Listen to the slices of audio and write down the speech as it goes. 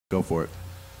Go for it.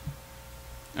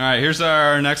 All right, here's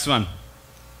our next one.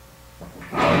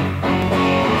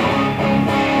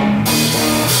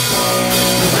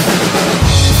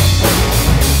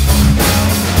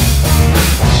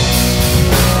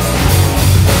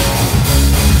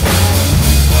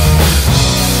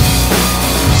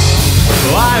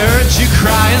 I heard you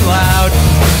crying loud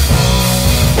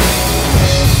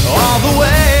all the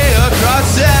way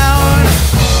across town.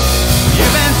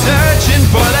 You've been searching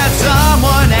for that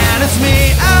someone, and it's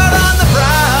me out on the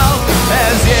prowl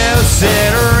as you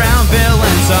sit around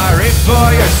feeling sorry for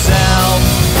yourself.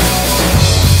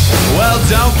 Well,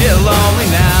 don't get lonely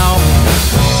now,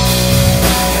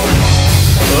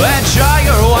 and try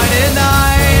your whited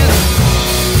eyes.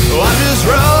 I'm just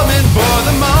roaming for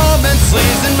the moment,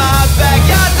 sleeves in my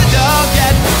backyard, so don't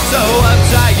get so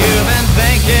uptight. You've been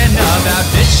thinking about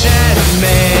ditching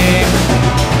me.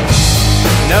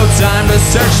 No time to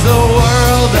search the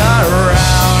world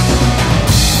around,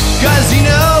 'cause you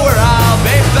know where I'll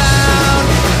be found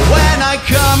when I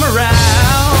come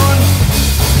around.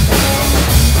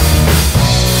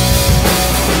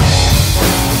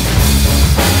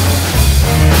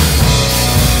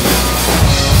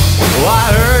 Well,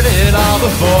 I heard it all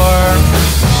before,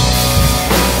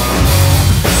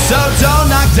 so don't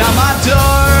knock down my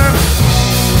door.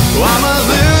 I'm a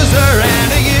loser and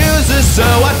a user, so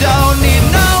I don't need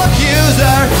no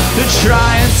accuser to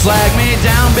try and slag me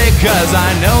down, because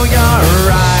I know you're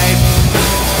right.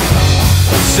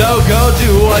 So go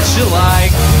do what you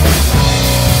like,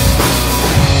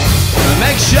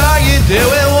 make sure you do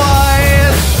it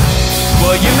wise.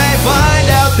 Well, you may find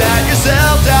out that your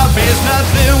self-doubt means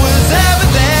nothing was ever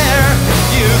there.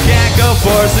 You can't go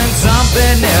forcing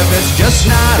something if it's just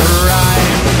not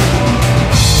right.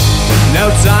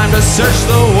 No time to search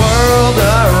the world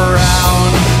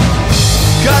around,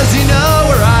 'cause you know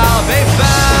where I'll be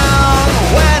found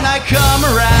when I come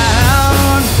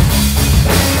around.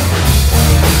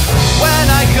 When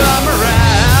I come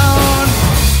around.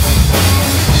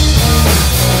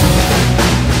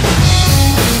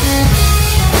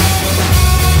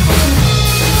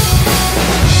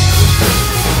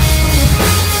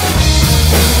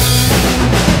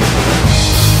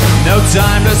 No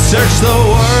time to search the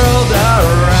world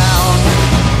around,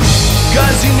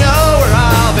 'cause you know where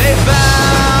I'll be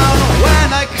found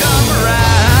when I come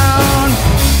around.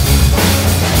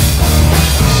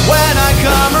 When I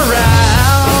come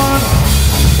around.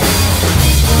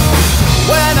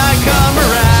 When I come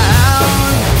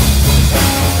around.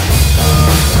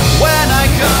 When I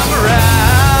come around.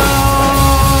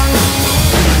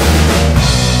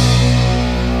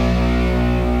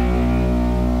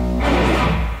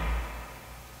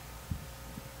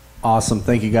 Awesome.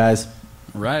 Thank you, guys.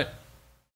 Right.